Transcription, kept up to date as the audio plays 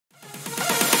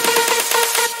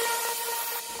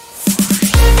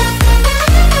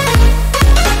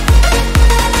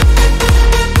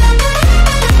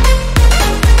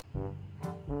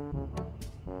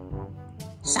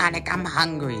Sonic, I'm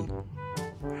hungry.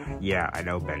 Yeah, I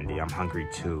know, Bendy. I'm hungry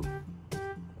too.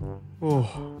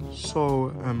 Oh,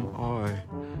 so am I.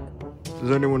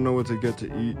 Does anyone know what to get to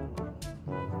eat?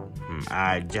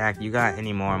 Jack, you got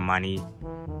any more money?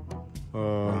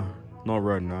 Not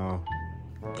right now.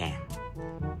 Damn.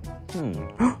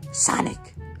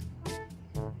 Sonic.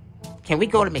 Can we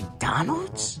go to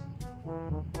McDonald's?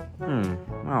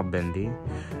 Well, Bendy,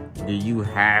 do you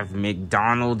have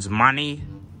McDonald's money?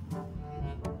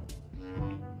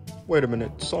 Wait a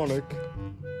minute, Sonic.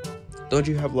 Don't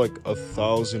you have like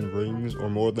 1,000 rings or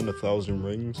more than 1,000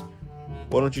 rings?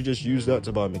 Why don't you just use that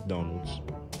to buy McDonald's?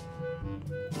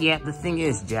 Yeah, the thing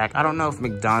is, Jack, I don't know if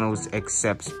McDonald's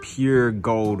accepts pure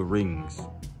gold rings.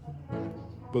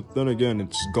 But then again,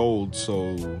 it's gold,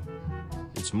 so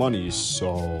it's money,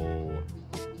 so...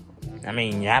 I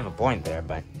mean, you have a point there,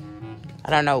 but I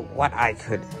don't know what I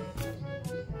could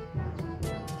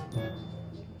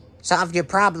solve your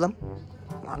problem.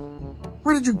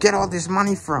 Where did you get all this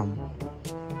money from?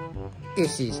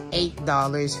 This is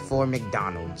 $8 for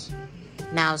McDonald's.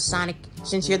 Now, Sonic,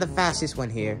 since you're the fastest one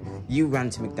here, you run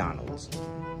to McDonald's.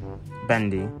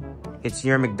 Bendy, it's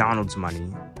your McDonald's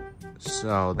money.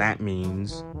 So that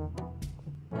means...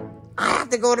 I have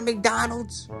to go to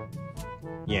McDonald's?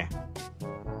 Yeah.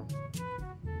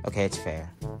 Okay, it's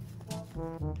fair.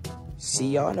 See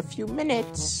y'all in a few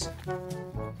minutes.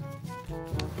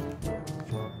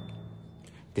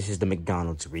 This is the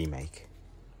McDonald's remake.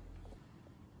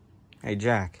 Hey,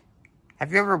 Jack,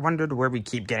 have you ever wondered where we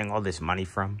keep getting all this money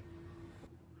from?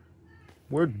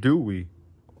 Where do we?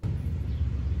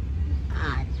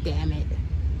 Ah, damn it.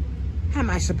 How am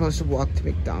I supposed to walk to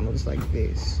McDonald's like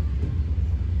this?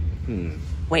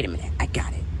 Wait a minute, I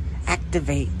got it.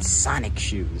 Activate Sonic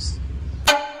shoes.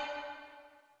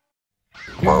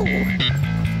 Whoa!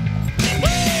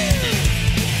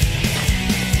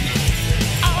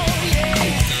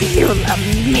 I feel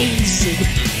amazing.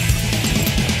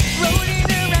 Rolling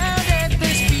around at the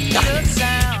speed of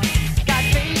sound. Got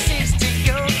places to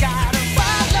go, gotta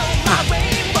follow my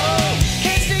rainbow.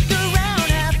 Can't stick around,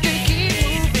 have to keep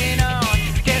moving on.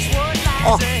 Guess what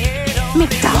lies ahead on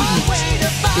McDonald's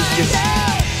is just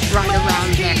right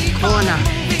around that corner.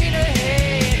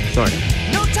 Sorry.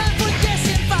 No time for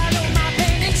guessing, follow my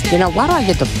pen instead. You know, why do I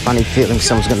get the funny feeling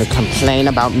someone's gonna complain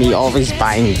about me always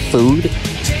buying food?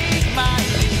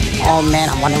 Oh man,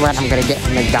 I wonder what I'm gonna get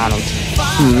from McDonald's.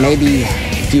 Maybe a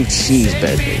few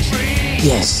cheeseburgers.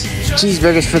 Yes,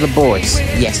 cheeseburgers for the boys.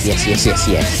 Yes, yes, yes, yes,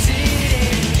 yes.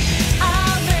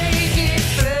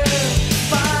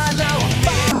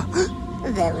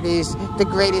 There it is, the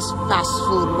greatest fast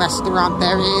food restaurant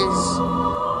there is.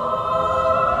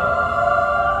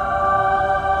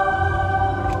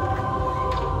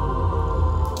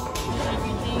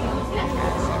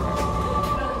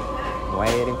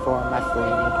 Waiting for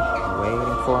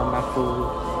my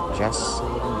food, just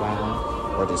sitting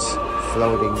down, or just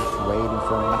floating, waiting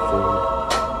for my food.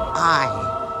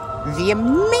 I, the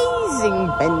amazing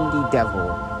Bendy Devil,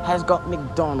 has got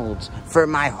McDonald's for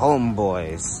my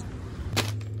homeboys.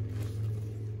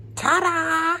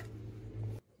 Ta-da!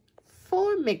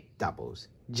 4 McDoubles,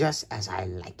 just as I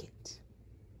like it.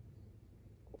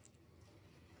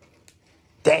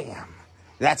 Damn,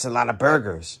 that's a lot of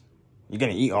burgers. You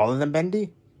gonna eat all of them,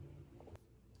 Bendy?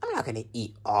 I'm not gonna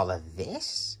eat all of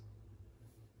this.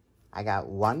 I got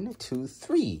 1, 2,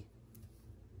 3.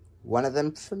 One of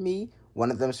them for me, one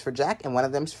of them's for Jack, and one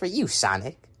of them's for you,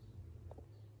 Sonic.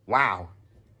 Wow.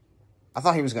 I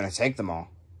thought he was gonna take them all.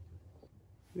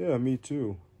 Yeah, me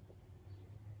too.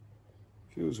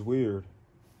 Feels weird.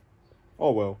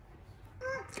 Oh well.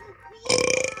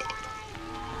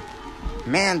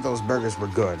 Man, those burgers were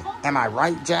good. Am I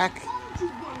right, Jack?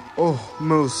 Oh,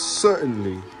 most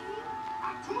certainly.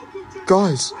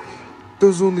 Guys,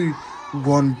 there's only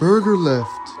 1 burger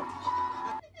left.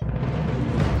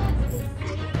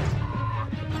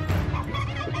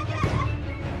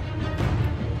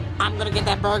 I'm gonna get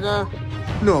that burger.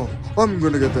 No, I'm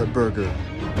gonna get that burger.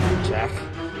 Jack,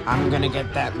 I'm gonna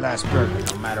get that last burger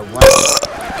no matter what.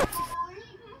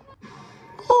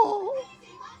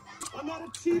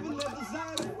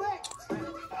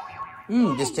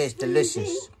 This tastes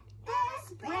delicious.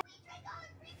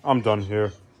 I'm done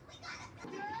here.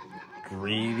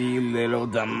 Greedy little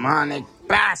demonic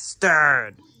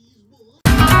bastard!